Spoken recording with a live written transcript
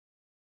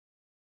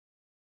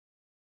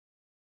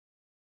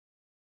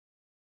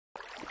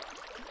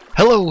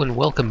Hello and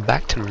welcome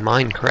back to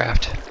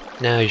Minecraft.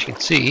 Now, as you can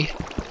see,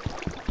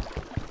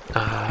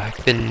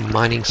 I've been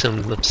mining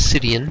some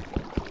obsidian,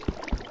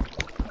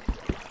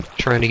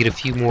 trying to get a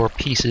few more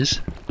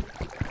pieces.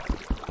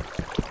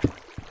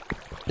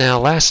 Now,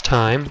 last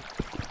time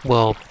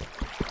I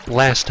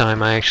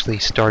actually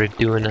started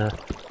doing a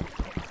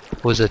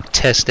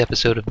test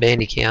episode of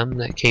Bandicam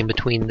that came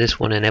between this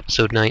one and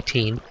episode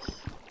 19.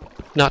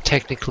 Not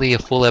technically a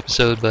full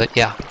episode, but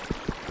yeah.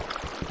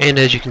 And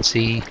as you can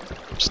see,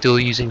 still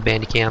using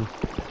Bandicam,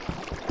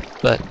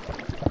 but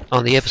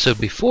on the episode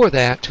before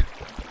that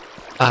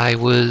I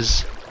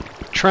was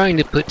trying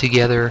to put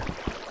together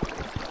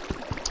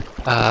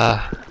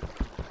the,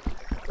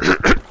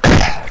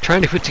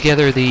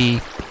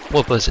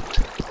 what was it?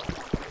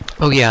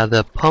 Oh yeah,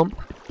 the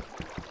pump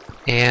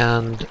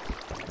and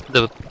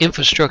the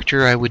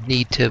infrastructure I would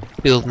need to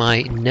build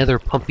my nether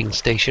pumping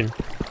station.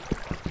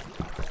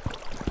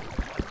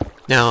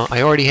 Now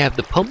I already have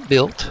the pump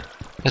built,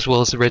 as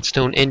well as the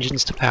redstone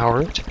engines to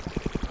power it.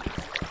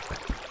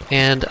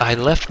 And I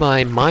left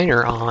my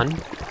miner on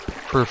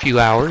for a few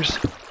hours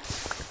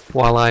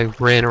while I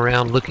ran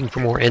around looking for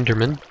more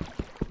endermen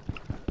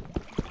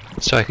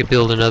so I could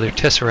build another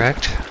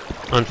tesseract.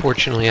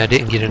 Unfortunately, I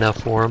didn't get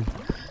enough for them.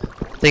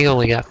 I think I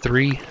only got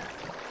 3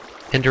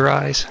 ender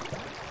eyes.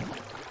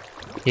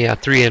 Yeah,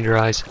 3 ender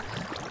eyes.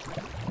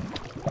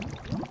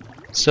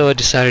 So I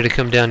decided to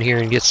come down here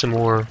and get some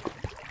more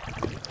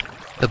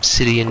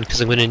obsidian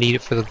because I'm going to need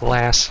it for the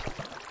glass.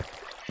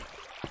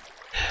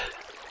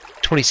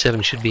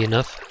 27 should be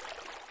enough.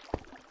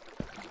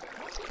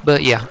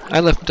 But yeah, I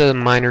left the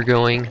miner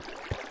going.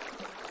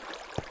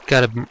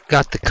 Got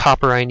the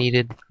copper I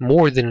needed,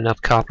 more than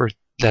enough copper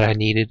that I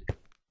needed.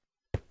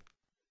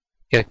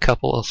 Got a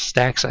couple of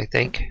stacks, I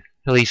think,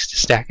 at least a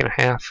stack and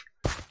a half.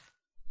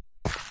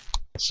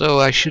 So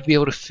I should be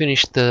able to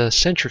finish the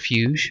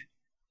centrifuge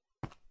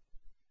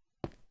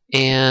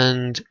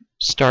and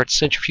start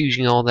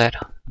centrifuging all that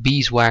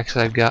beeswax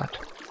I've got.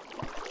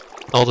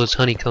 All those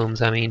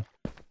honeycombs, I mean.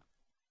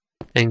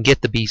 And get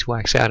the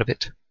beeswax out of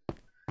it.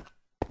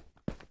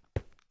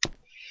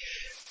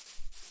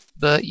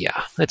 But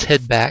yeah, let's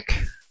head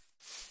back.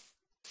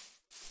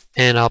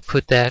 And I'll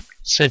put that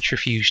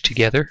centrifuge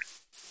together.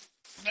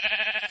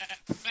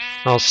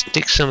 I'll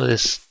stick some of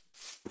this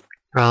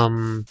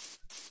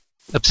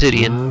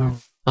obsidian.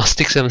 I'll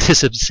stick some of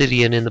this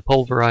obsidian in the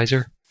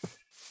pulverizer,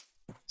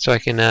 so I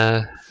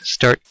can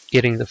start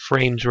getting the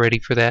frames ready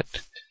for that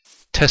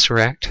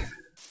tesseract.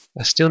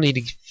 I still need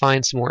to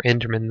find some more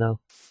endermen though.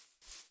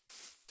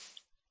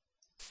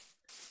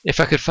 If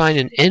I could find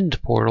an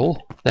end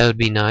portal, that would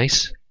be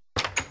nice.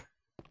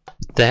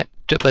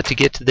 But to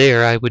get to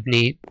there, I would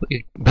need.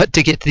 But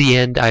to get to the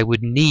end, I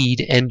would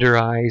need ender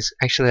eyes.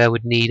 Actually, I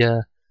would need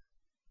a.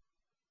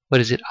 What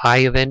is it? Eye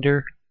of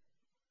Ender.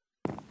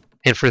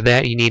 And for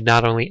that, you need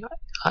not only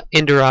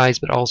ender eyes,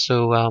 but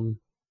also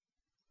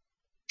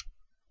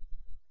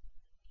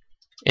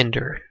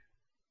Ender.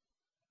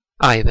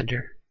 Eye of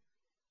Ender.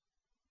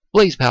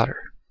 Blaze powder.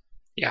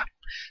 Yeah.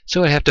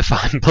 So I have to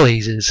find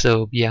blazes.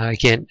 So yeah, I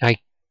can't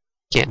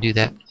do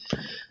that.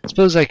 I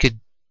suppose I could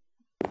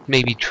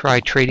maybe try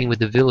trading with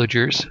the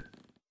villagers.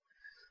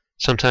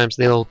 Sometimes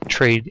they'll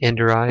trade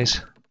ender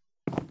eyes.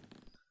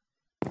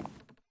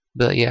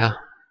 But yeah,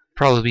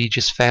 probably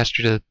just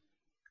faster to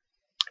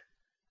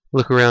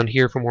look around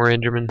here for more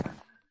endermen.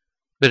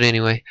 But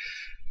anyway,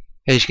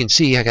 as you can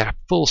see, I got a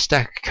full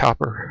stack of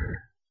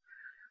copper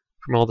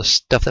from all the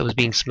stuff that was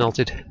being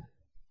smelted.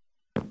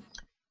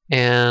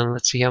 And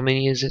let's see, how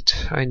many is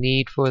it I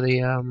need for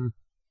the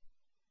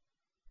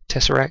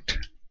tesseract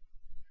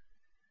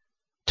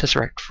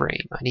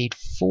frame. I need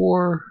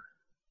 4,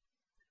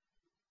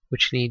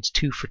 which needs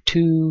 2 for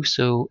 2,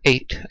 so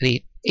 8. I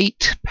need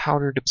 8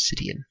 powdered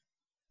obsidian.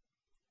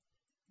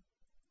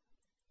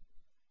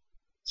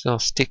 So I'll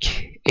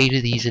stick 8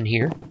 of these in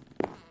here.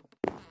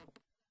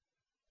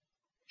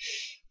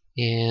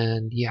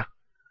 And yeah,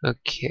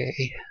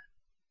 okay.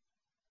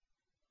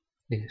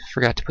 I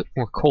forgot to put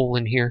more coal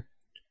in here.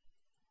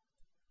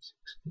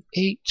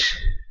 8,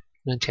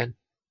 9, 10.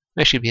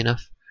 That should be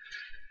enough.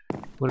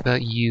 What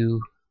about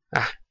you?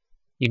 Ah,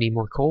 you need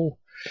more coal.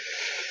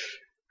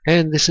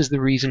 And this is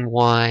the reason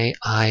why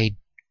I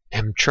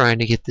am trying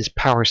to get this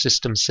power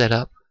system set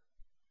up,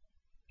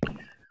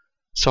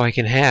 so I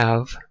can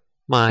have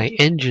my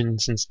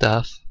engines and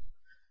stuff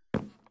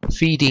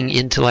feeding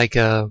into like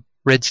a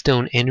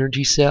redstone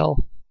energy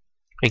cell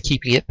and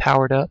keeping it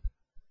powered up.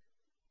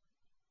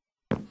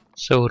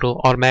 So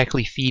it'll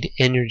automatically feed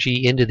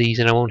energy into these,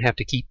 and I won't have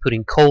to keep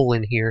putting coal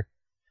in here.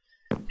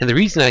 And the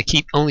reason I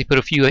only put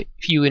a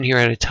few in here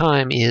at a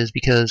time is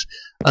because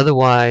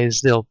otherwise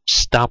they'll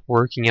stop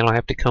working and I'll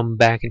have to come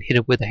back and hit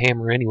it with a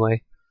hammer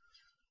anyway.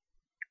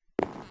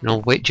 And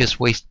I'll just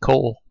waste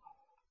coal.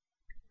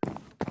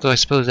 So I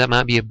suppose that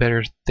might be a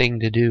better thing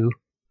to do.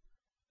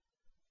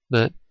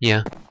 But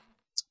yeah.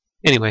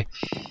 Anyway,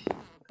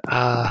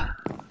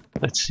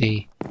 let's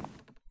see.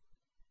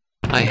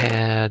 I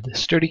had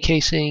sturdy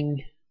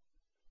casing,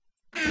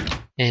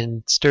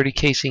 and sturdy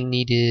casing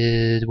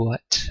needed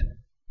what?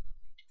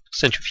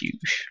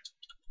 Centrifuge.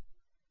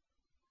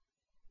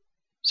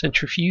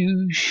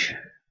 Centrifuge.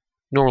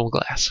 Normal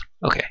glass.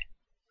 Okay.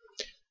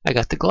 I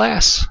got the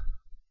glass.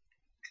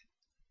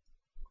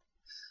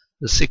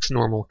 The 6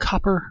 normal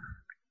copper.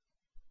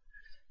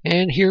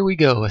 And here we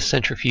go, a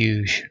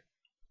centrifuge.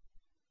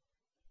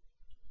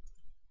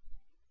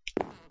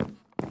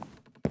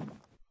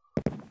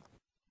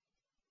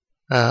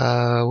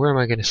 Where am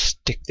I going to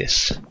stick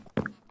this?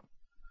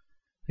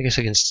 I guess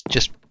I can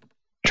just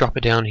drop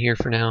it down here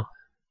for now.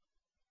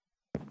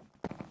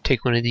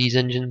 Take one of these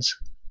engines.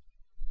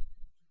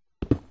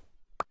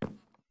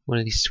 One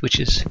of these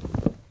switches.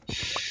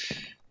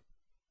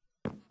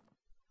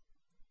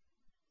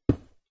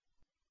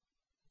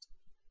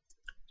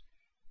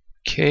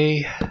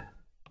 Okay.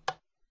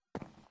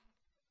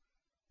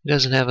 It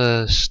doesn't have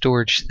a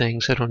storage thing,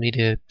 so I don't need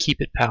to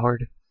keep it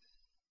powered.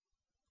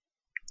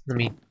 Let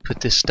me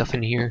put this stuff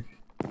in here.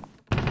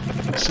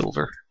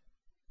 Silver.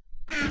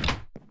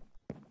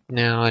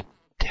 Now I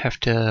have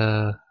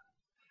to...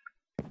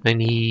 I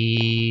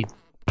need...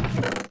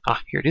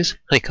 Ah, here it is.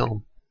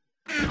 Honeycomb.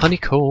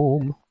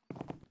 Honeycomb!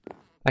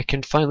 I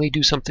can finally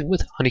do something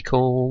with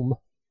honeycomb.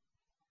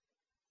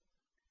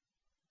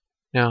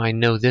 Now I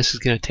know this is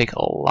going to take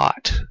a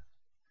lot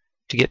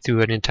to get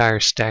through an entire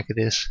stack of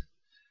this.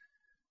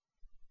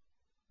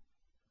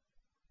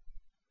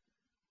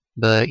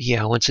 But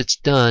yeah, once it's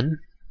done,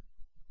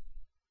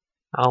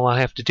 all I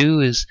have to do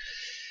is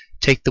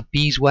take the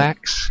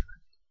beeswax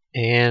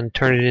and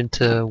turn it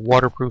into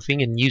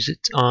waterproofing and use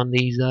it on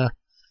these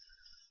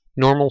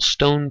normal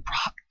stone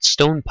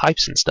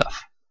pipes and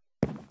stuff.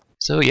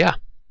 So yeah.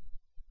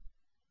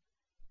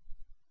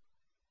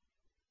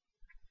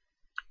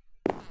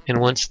 And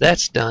once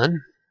that's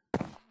done,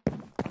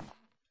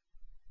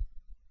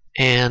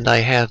 and I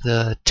have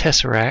the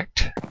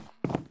tesseract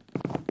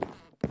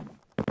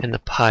and the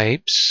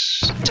pipes,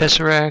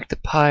 tesseract, the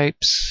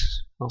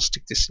pipes, I'll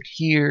stick this in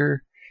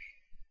here.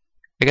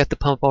 I got the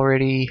pump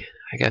already.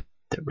 I got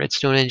the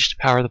redstone engine to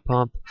power the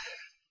pump.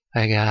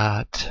 I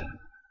got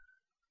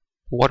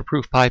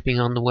waterproof piping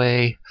on the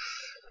way.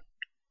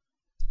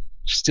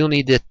 Still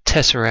need the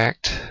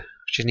tesseract,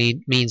 which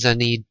means I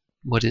need,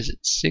 what is it,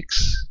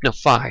 6? No,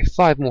 5.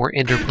 5 more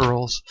ender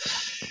pearls.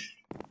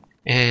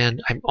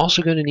 And I'm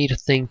also going to need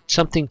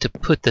something to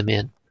put them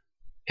in.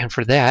 And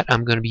for that,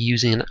 I'm going to be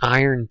using an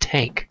iron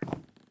tank.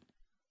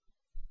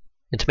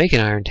 And to make an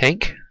iron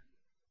tank,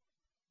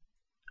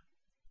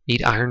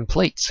 need iron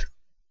plates.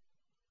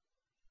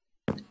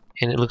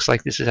 And it looks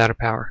like this is out of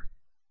power.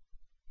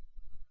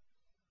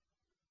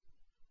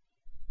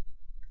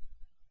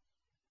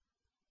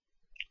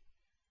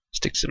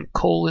 Stick some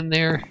coal in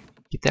there,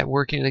 get that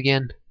working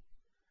again.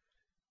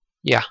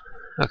 Yeah,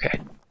 okay.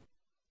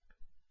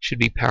 Should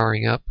be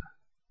powering up.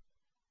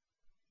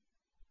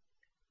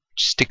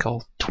 Just stick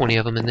all 20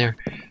 of them in there.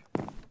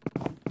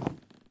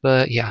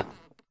 But yeah,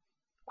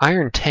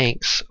 iron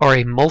tanks are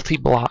a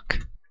multi-block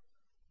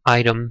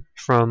item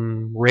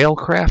from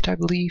Railcraft, I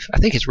believe. I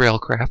think it's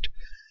Railcraft.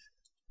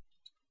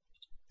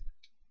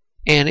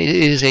 And it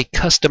is a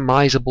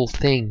customizable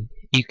thing.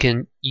 You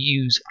can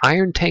use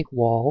iron tank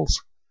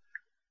walls,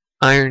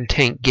 iron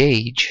tank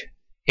gauge,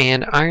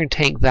 and iron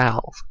tank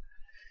valve.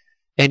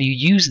 And you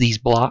use these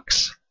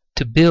blocks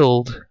to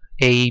build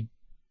a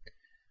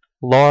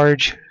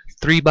large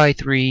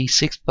 3x3,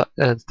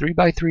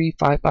 3x3,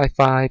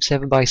 5x5,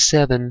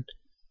 7x7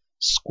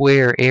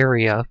 square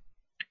area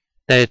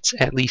that's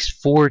at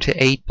least 4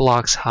 to 8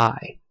 blocks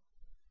high.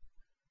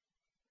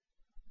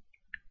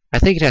 I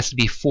think it has to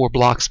be 4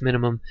 blocks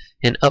minimum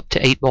and up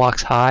to 8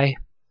 blocks high,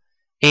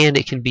 and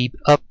it can be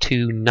up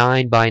to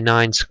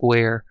 9x9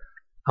 square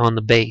on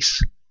the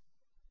base.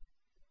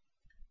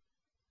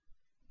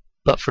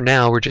 But for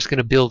now, we're just going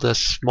to build a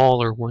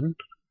smaller one.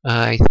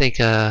 I think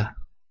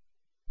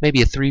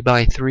maybe a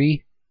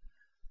 3x3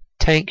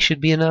 tank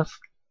should be enough.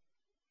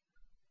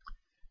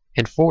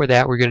 And for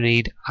that, we're going to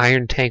need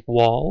iron tank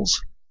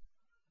walls,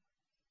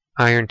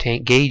 iron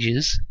tank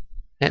gauges,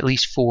 at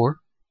least 4,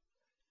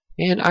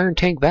 and iron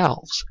tank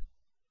valves.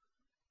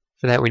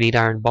 For that, we need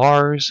iron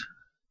bars,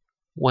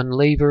 1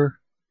 lever,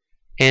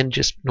 and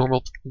just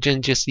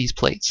these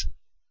plates.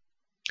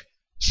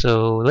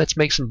 So let's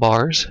make some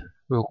bars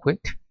real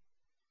quick.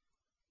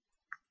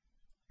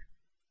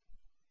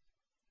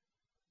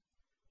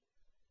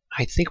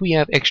 I think we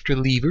have extra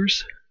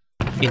levers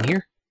in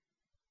here.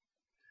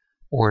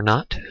 Or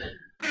not.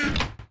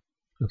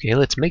 Okay,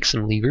 let's make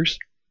some levers.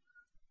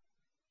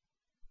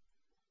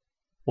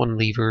 1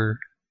 lever,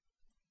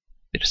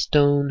 bit of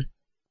stone.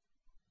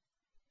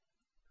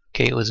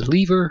 Okay, it was a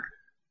lever,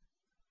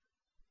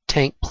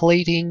 tank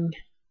plating,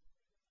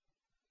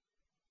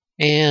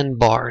 and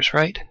bars,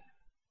 right?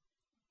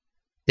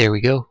 There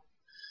we go.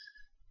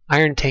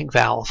 Iron tank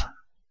valve.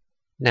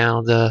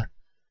 Now the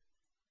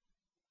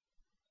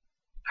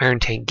iron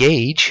tank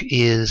gauge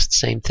is the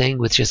same thing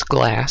with just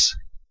glass.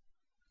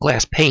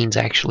 Glass panes,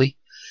 actually.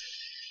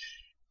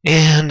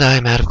 And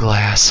I'm out of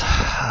glass.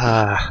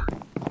 I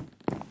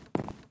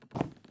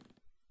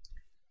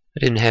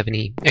didn't have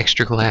any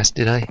extra glass,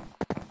 did I?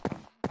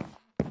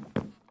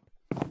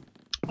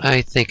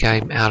 I think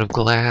I'm out of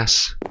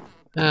glass.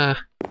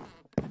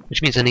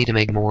 Which means I need to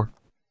make more.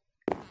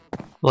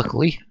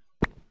 Luckily,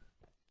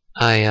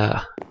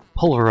 I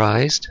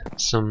pulverized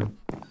some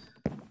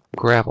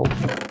gravel.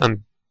 For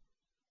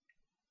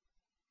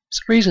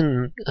some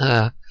reason,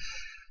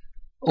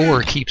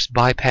 ore keeps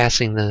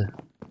bypassing the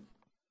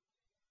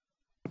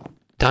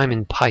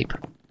diamond pipe.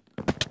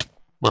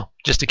 Well,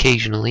 just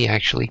occasionally,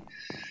 actually.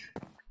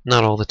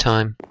 Not all the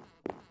time.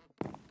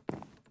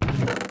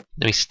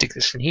 Let me stick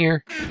this in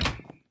here.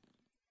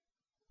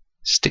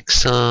 Stick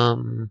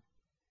some...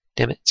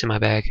 Damn it, it's in my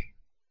bag.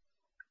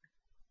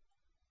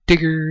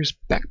 Digger's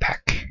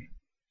backpack.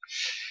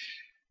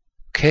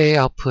 Okay,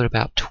 I'll put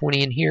about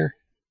 20 in here.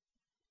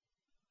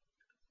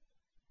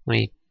 Let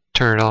me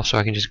turn it off so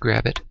I can just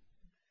grab it.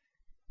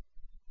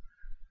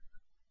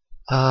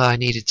 I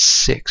needed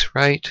 6,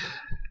 right?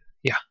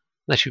 Yeah,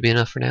 that should be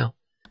enough for now.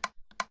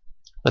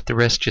 Let the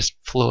rest just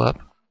flow up.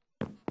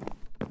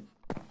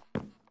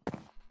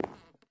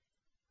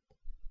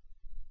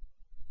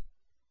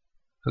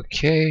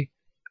 Okay.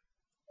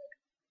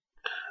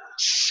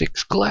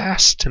 6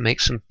 glass to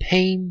make some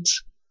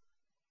panes.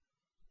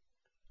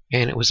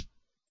 And it was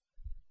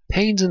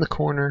panes in the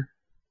corner.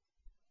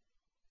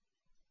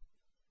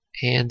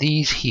 And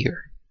these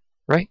here,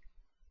 right?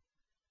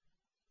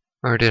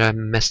 Or did I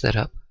mess that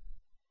up?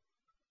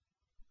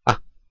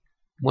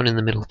 One in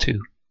the middle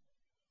too.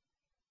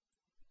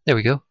 There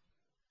we go.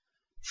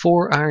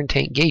 4 iron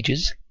tank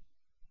gauges.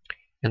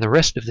 And the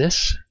rest of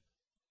this,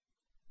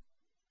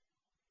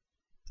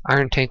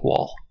 iron tank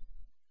wall.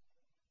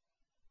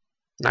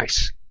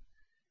 Nice.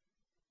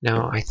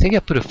 Now, I think I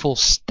put a full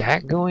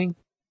stack going,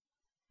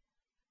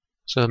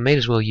 so I may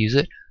as well use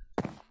it.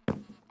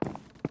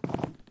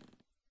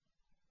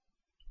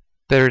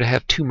 Better to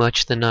have too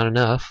much than not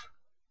enough.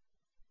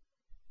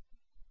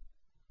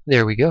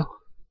 There we go.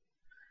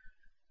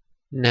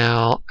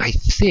 Now, I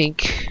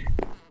think...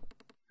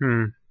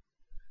 I'm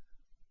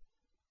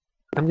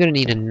going to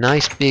need a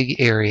nice big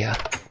area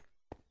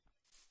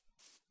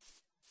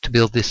to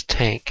build this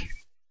tank.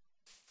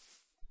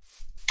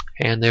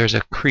 And there's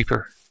a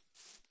creeper.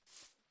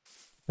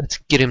 Let's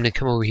get him to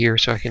come over here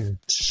so I can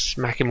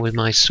smack him with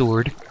my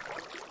sword.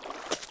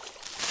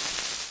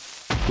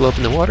 Blow up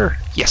in the water?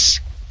 Yes!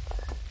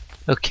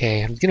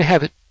 Okay, I'm going to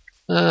have it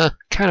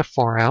kind of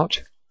far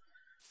out.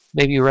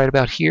 Maybe right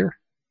about here.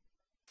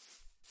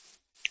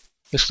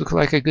 This looks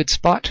like a good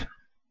spot.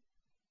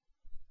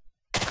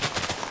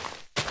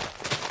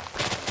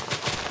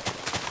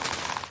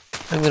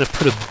 I'm going to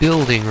put a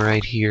building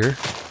right here.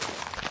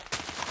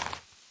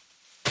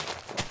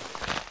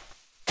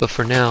 But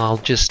for now, I'll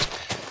just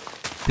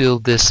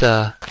build this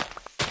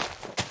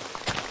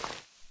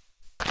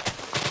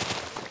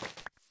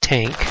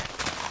tank.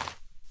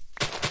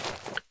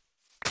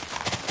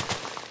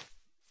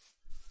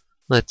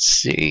 Let's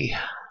see.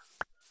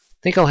 I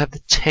think I'll have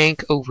the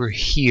tank over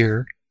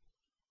here.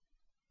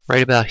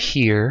 Right about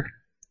here.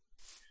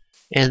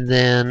 And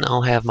then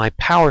I'll have my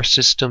power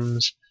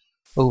systems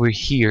over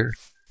here.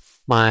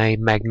 My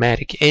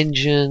magmatic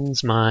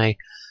engines, my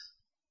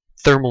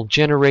thermal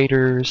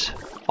generators,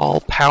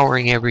 all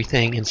powering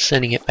everything and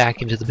sending it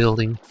back into the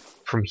building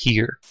from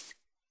here.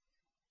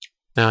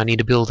 Now I need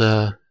to build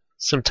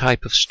some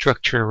type of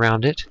structure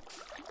around it.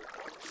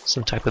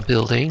 Some type of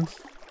building.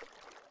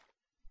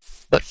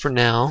 But for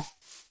now,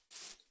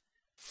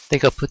 I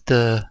think I'll put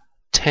the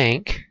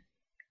tank,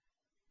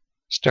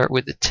 start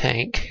with the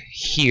tank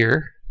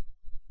here.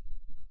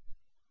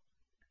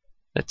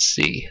 Let's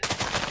see.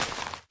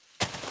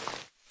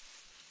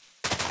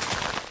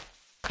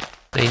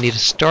 Now you need to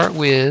start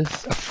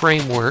with a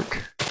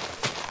framework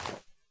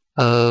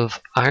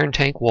of iron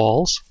tank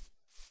walls.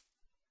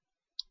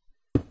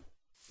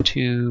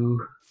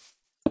 2,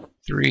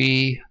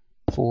 3,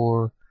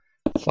 4,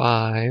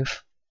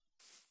 5.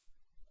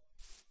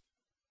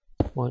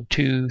 1,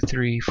 2,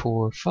 3,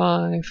 4,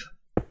 5.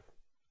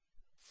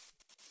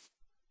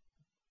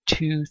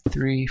 2,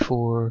 3,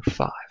 4,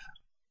 5.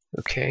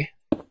 Okay.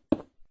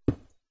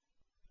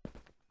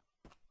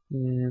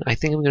 I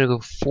think I'm going to go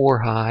 4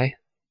 high.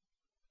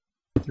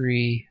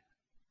 3,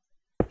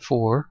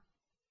 4.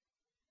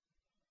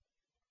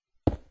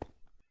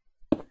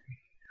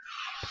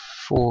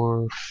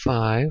 4,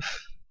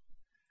 5.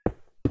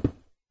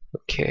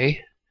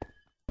 Okay.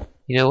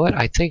 You know what?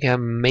 I think I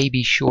may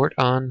be short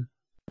on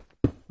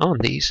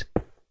these.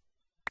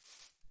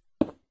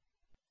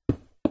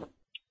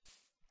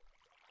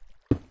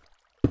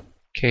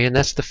 Okay, and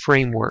that's the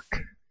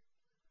framework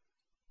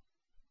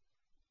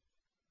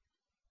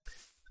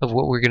of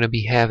what we're going to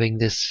be having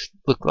this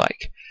look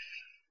like.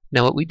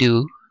 Now what we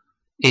do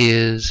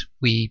is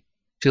we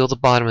fill the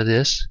bottom of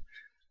this.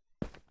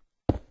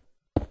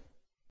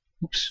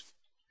 Oops.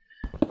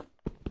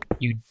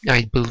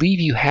 I believe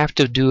you have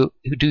to do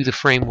the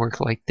framework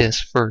like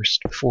this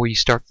first before you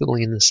start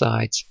filling in the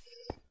sides.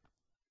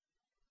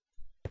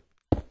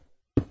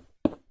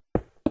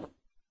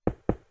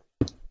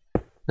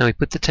 Now we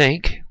put the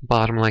tank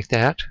bottom like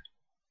that.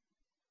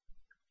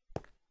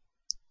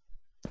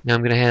 Now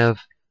I'm going to have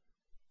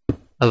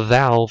a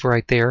valve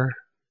right there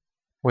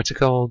what's it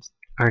called?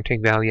 Iron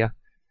tank valve, yeah.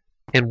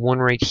 And one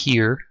right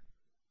here.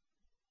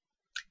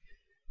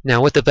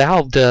 Now what the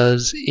valve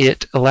does,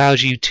 it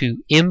allows you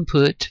to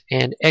input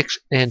and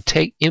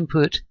take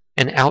input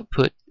and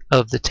output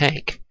of the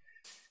tank.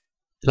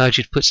 It allows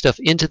you to put stuff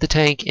into the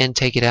tank and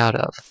take it out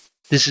of.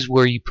 This is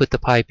where you put the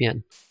pipe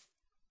in.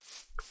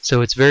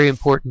 So it's very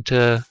important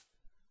to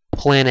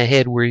plan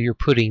ahead where you're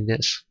putting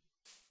this.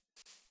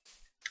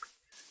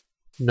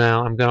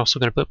 Now I'm also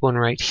going to put one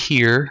right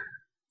here.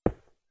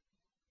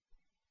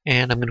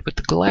 And I'm going to put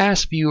the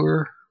glass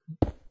viewer,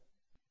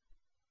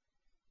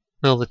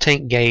 well, the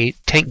tank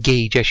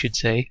gauge, I should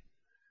say,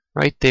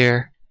 right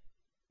there.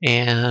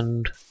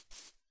 And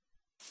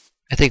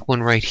I think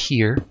one right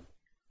here.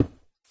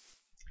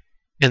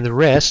 And the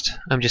rest,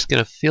 I'm just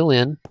going to fill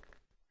in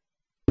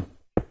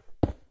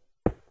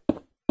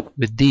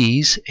with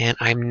these, and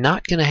I'm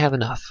not going to have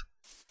enough.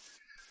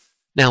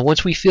 Now,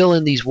 once we fill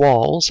in these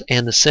walls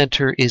and the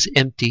center is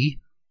empty,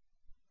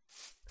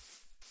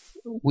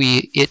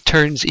 it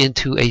turns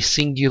into a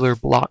singular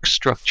block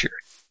structure.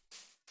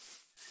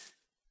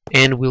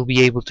 And we'll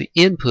be able to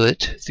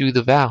input through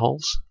the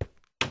valves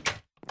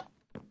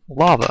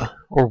lava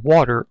or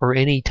water or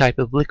any type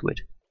of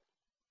liquid.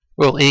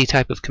 Well, any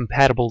type of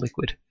compatible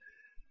liquid.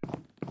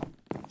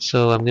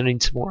 So I'm going to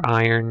need some more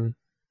iron.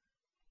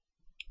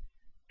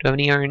 Do I have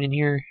any iron in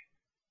here?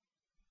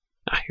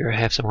 Ah, here I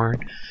have some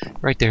iron.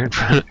 Right there in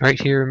front, right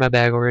here in my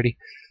bag already.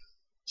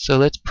 So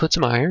let's put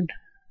some iron.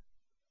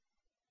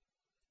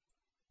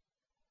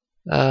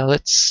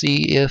 Let's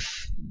see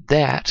if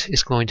that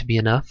is going to be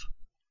enough.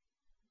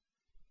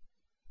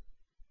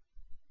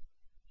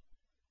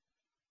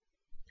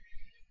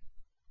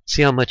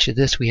 See how much of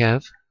this we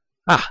have.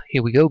 Ah,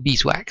 here we go,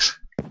 beeswax.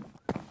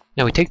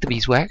 Now we take the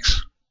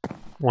beeswax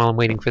while I'm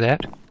waiting for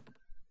that.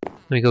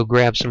 Let me go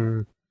grab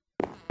some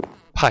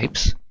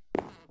pipes.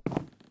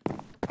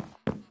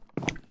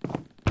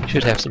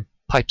 Should have some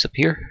pipes up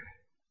here.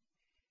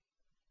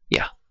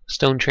 Yeah,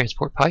 stone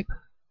transport pipe.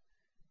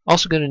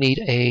 Also going to need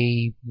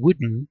a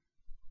wooden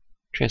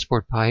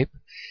transport pipe,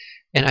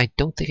 and I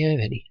don't think I have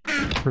any.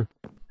 I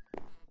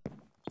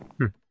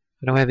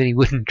don't have any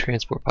wooden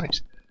transport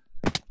pipes.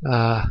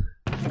 None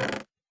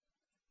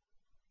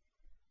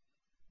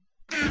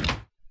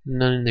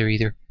in there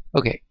either.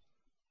 Okay.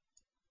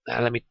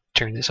 Let me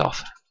turn this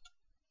off.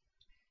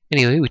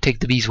 Anyway, we take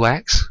the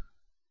beeswax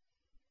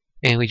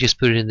and we just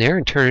put it in there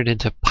and turn it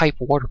into pipe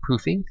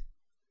waterproofing.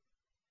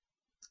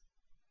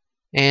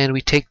 And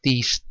we take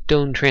the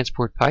stone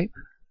transport pipe,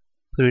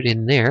 put it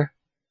in there,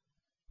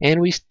 and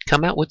we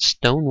come out with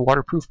stone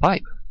waterproof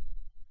pipe.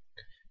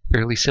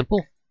 Fairly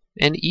simple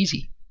and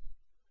easy.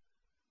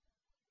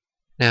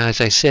 Now,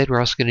 as I said, we're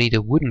also going to need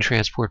a wooden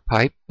transport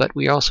pipe, but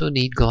we also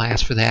need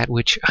glass for that,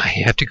 which I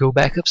have to go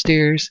back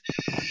upstairs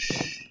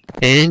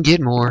and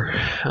get more.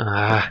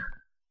 I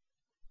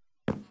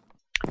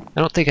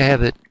don't think I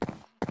have it.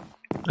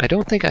 I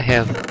don't think I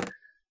have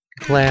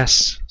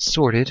glass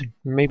sorted.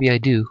 Maybe I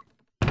do.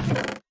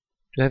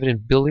 Do I have it in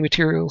building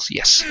materials?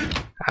 Yes.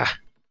 Ah,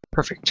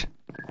 perfect.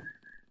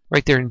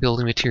 Right there in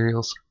building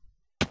materials.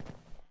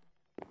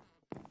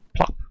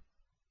 Plop.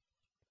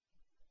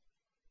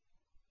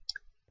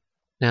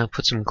 Now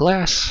put some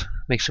glass,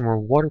 make some more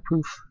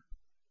waterproof.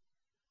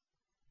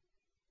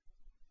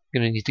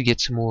 Gonna need to get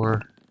some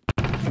more.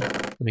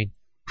 Let me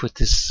put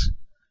this.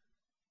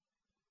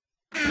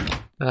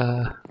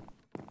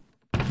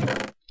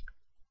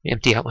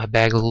 Empty out my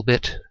bag a little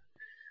bit.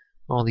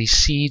 All these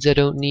seeds I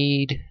don't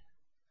need.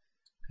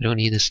 I don't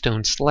need the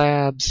stone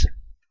slabs.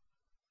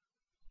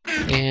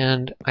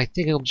 And I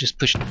think I'll just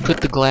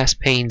put the glass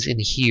panes in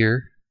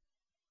here.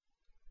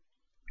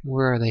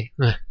 Where are they?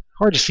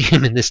 Hard to see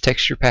them in this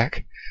texture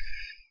pack.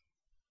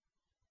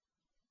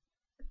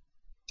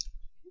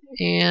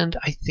 And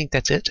I think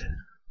that's it.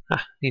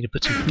 Need to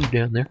put some food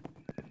down there.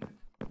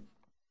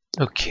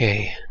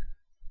 Okay.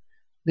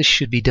 This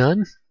should be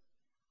done.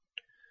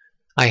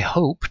 I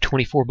hope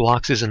 24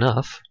 blocks is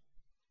enough.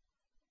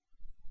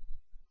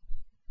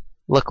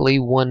 Luckily,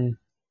 one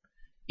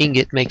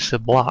ingot makes a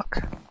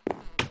block.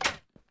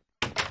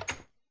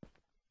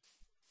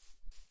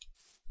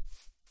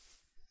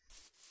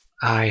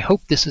 I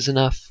hope this is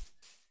enough.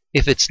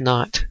 If it's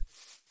not,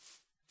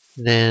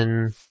 then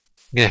I'm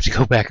gonna have to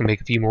go back and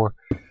make a few more.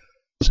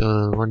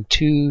 So 1,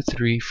 2,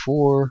 3,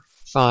 4,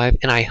 5,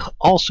 and I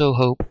also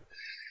hope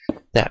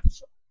that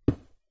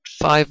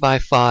 5 by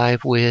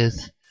 5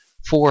 with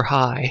 4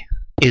 high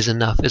is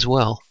enough as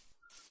well.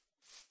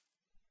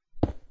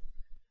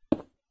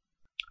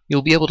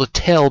 You'll be able to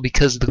tell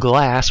because the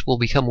glass will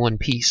become one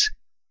piece.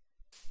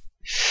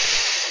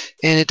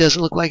 And it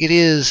doesn't look like it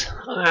is.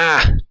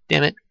 Ah,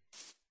 damn it.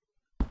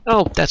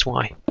 Oh, that's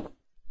why.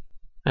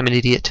 I'm an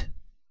idiot.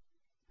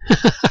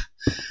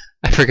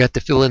 I forgot to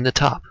fill in the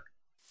top.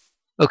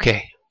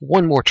 Okay,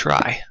 one more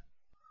try.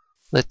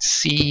 Let's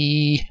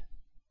see.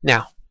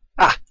 Now.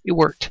 Ah, it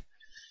worked.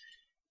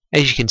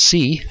 As you can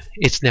see,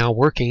 it's now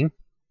working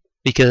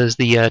because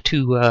the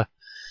two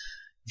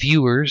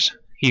viewers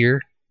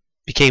here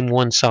became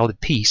one solid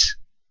piece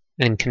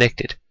and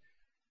connected.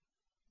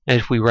 And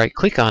if we right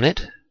click on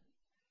it,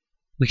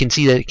 we can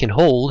see that it can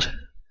hold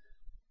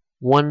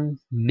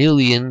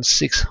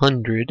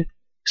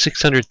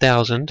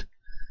 1,600,000,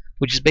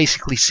 which is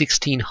basically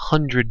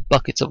 1,600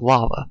 buckets of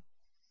lava.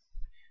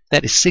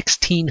 That is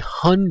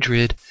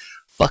 1,600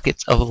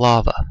 buckets of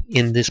lava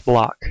in this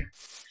block,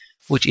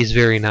 which is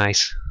very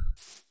nice.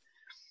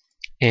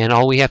 And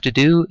all we have to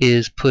do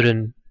is put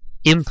an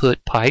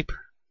input pipe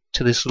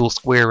to this little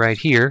square right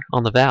here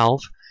on the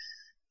valve,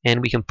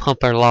 and we can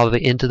pump our lava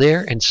into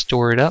there and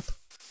store it up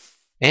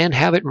and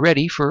have it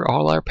ready for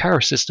all our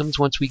power systems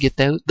once we get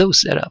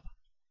those set up.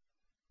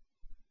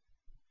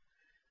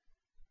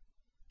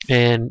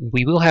 And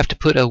we will have to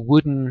put a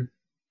wooden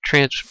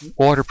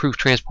waterproof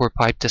transport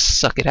pipe to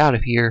suck it out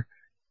of here,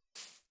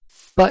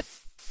 but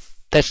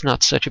that's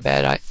not such a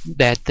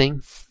bad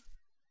thing.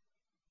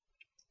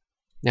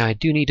 Now I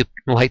do need to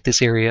light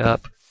this area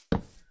up.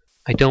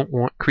 I don't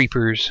want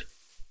creepers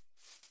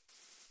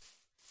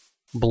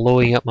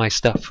blowing up my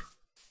stuff.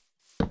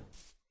 I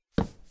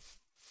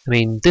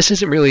mean, this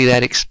isn't really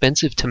that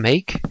expensive to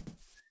make,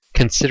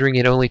 considering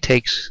it only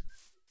takes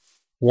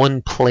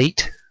one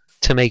plate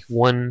to make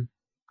one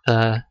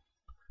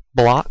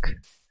block.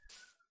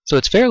 So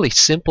it's fairly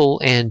simple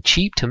and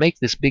cheap to make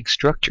this big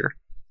structure.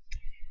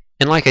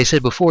 And like I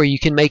said before, you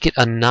can make it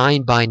a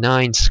 9 by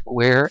 9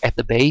 square at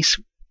the base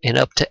and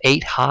up to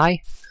 8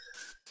 high.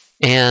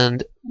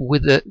 And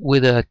with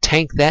a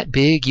tank that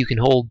big, you can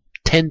hold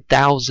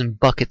 10,000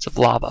 buckets of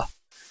lava.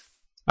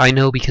 I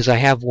know because I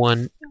have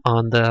one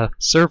on the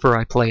server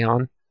I play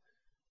on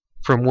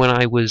from when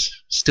I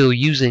was still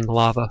using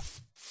lava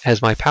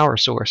as my power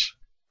source.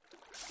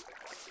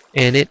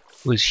 And it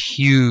was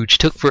huge.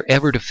 Took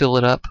forever to fill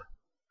it up.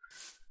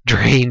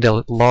 Drained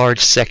large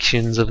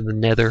sections of the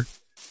nether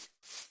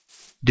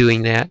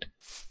doing that.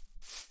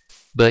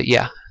 But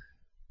yeah.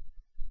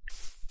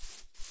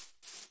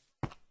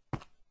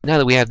 Now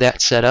that we have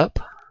that set up,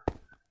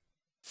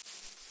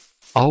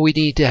 all we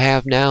need to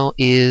have now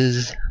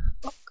is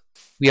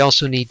we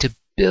also need to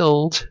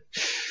build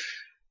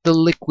the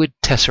liquid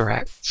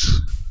tesseracts,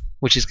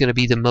 which is going to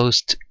be the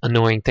most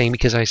annoying thing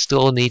because I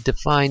still need to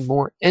find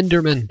more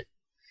Endermen.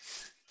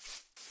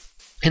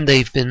 And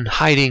they've been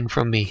hiding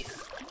from me.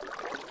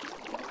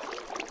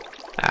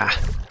 Ah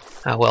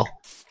well.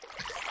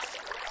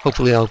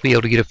 Hopefully I'll be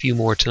able to get a few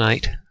more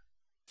tonight.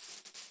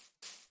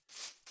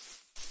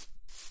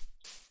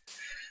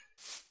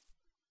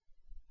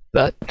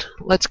 But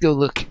let's go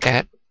look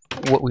at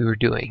what we were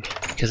doing,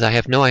 because I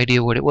have no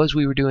idea what it was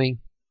we were doing.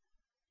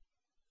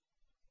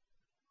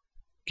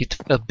 Get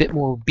a bit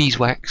more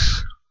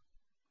beeswax.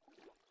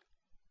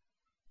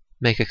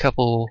 Make a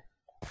couple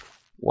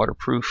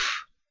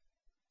waterproof.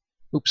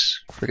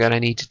 Oops, forgot I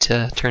needed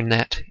to turn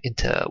that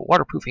into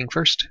waterproofing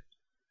first.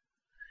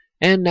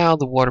 And now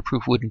the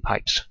waterproof wooden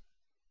pipes.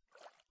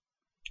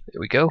 There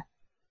we go.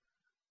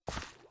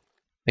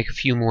 Make a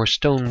few more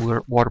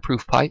stone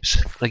waterproof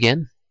pipes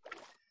again.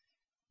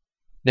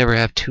 Never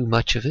have too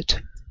much of it.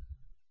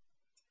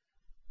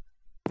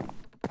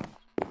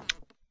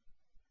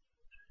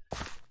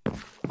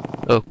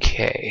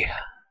 Okay.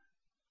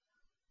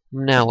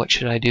 Now what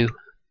should I do?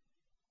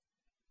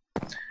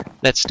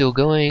 That's still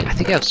going. I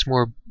think I have some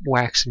more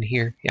wax in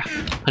here. Yeah,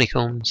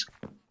 honeycombs,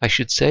 I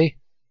should say.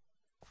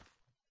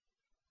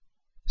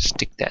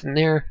 Stick that in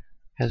there.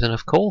 Has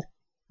enough coal?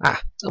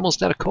 Ah, it's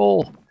almost out of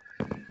coal.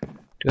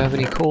 Do I have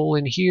any coal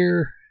in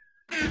here?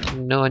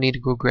 No, I need to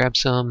go grab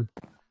some.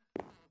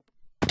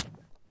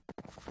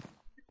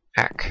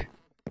 Ack.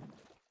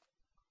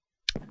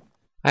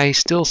 I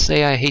still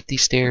say I hate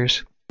these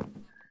stairs.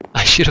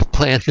 I should have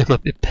planned them a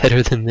bit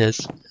better than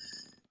this.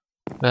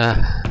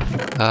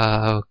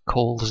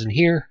 Coal's in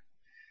here.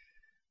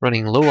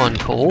 Running low on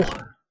coal.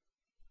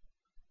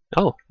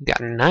 Oh,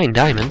 got 9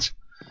 diamonds.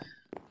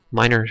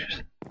 Miner.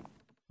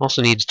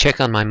 Also need to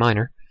check on my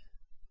miner.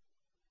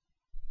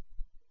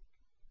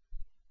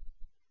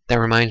 That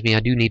reminds me, I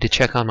do need to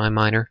check on my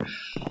miner.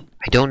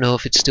 I don't know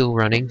if it's still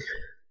running.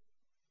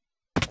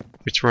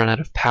 It's run out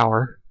of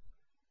power.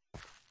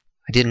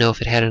 I didn't know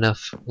if it had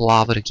enough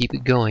lava to keep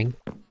it going.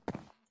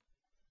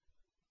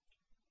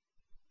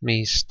 Let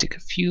me stick a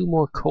few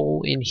more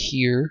coal in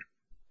here.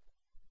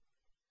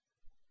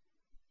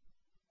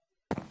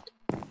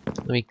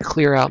 Let me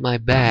clear out my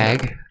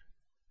bag.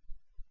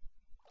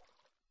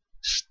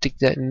 Stick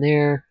that in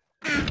there.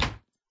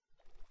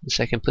 This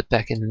I can put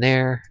back in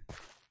there.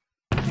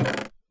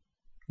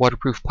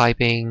 Waterproof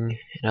piping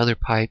and other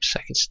pipes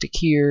I can stick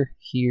here,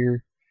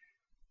 here,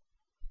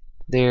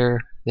 there,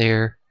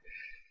 there.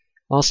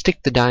 I'll stick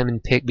the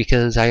diamond pick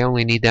because I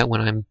only need that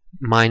when I'm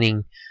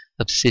mining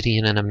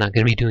obsidian, and I'm not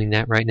going to be doing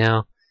that right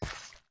now.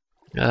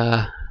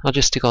 I'll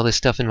just stick all this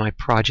stuff in my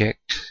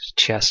project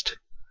chest.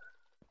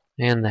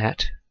 And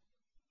that.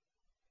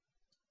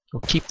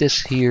 I'll keep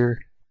this here.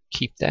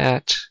 Keep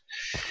that.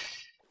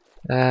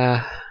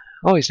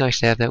 Always nice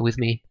to have that with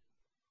me.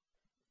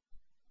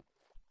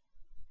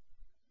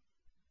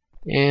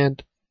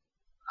 And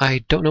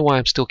I don't know why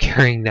I'm still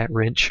carrying that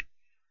wrench.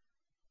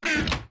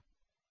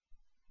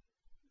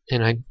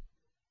 And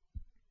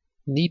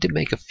need to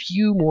make a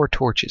few more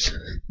torches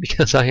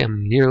because I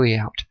am nearly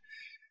out.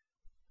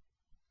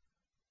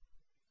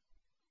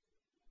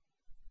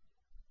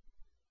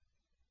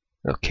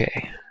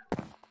 Okay.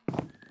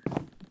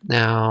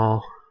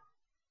 Now,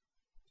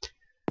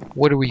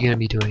 what are we going to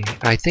be doing?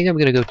 I think I'm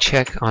going to go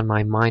check on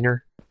my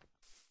miner.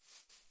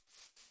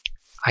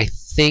 I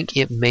think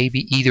it may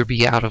be either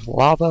be out of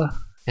lava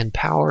and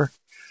power,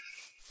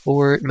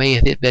 or it may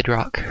have hit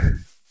bedrock.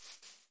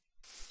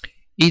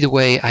 Either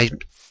way, I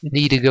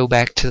need to go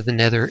back to the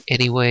nether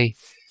anyway,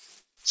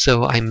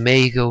 so I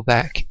may go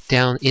back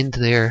down into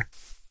there,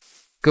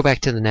 go back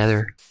to the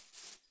nether,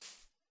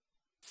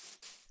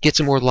 get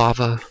some more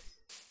lava,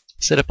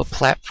 set up a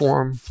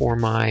platform for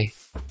my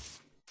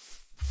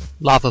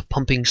lava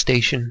pumping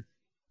station,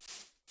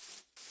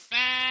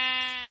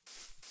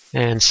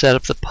 and set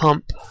up the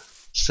pump,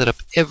 set up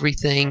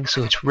everything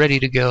so it's ready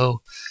to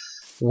go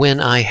when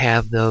I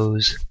have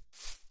those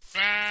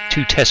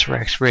 2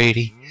 tesseracts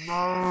ready.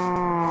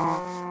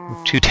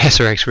 2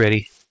 tesseracts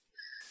ready.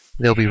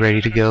 They'll be ready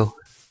to go.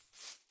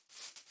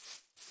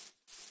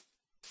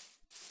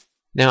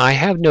 Now I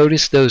have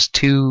noticed those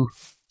 2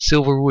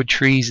 silverwood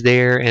trees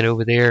there and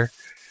over there.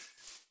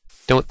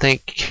 Don't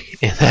think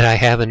that I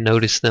haven't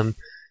noticed them,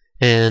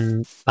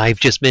 and I've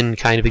just been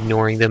kind of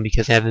ignoring them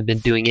because I haven't been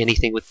doing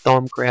anything with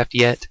Thaumcraft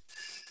yet,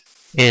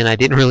 and I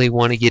didn't really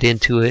want to get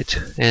into it,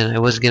 and I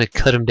wasn't going to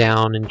cut them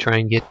down and try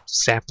and get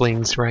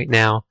saplings right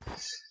now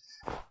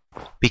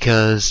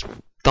because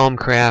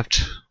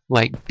Thaumcraft,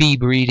 like bee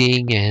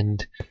breeding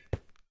and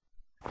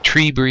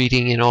tree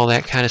breeding and all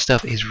that kind of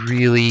stuff, is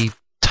really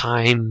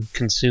time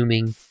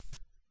consuming.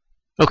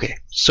 Okay,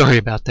 sorry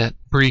about that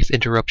brief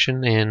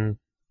interruption and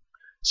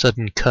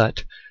sudden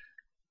cut.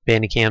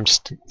 Bandicam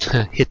just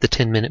hit the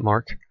 10-minute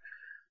mark,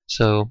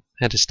 so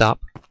had to stop.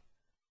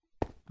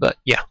 But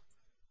yeah,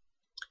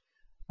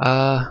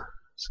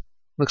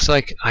 looks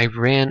like I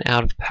ran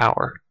out of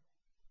power.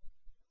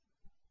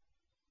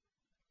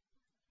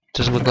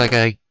 Doesn't look like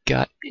I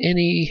got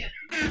any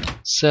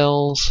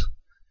cells,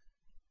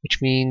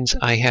 which means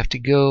I have to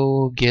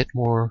go get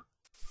more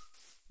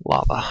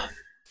lava.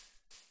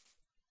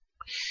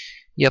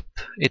 Yep,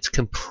 it's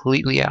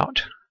completely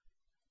out.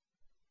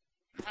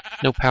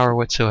 No power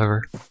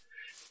whatsoever.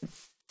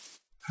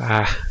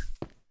 I'm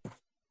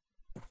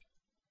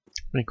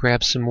gonna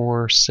grab some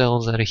more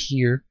cells out of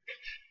here.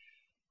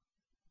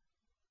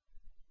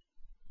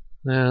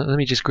 Let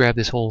me just grab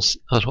this whole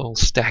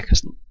stack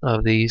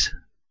of these.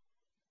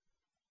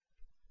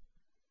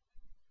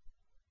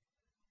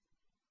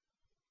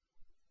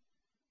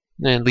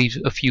 And leave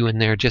a few in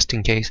there just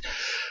in case.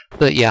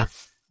 But yeah,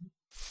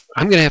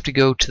 I'm gonna have to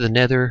go to the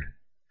nether,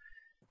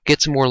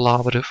 get some more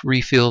lava to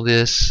refill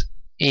this,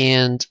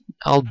 and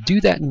I'll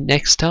do that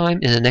next time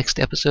in the next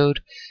episode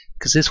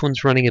because this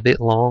one's running a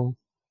bit long.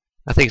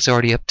 I think it's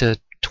already up to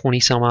 20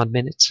 some odd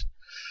minutes.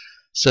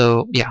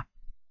 So yeah.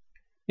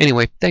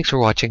 Anyway, thanks for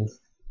watching.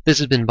 This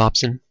has been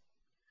Bobson,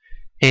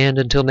 and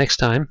until next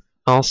time,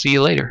 I'll see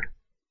you later.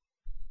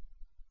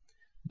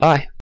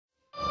 Bye.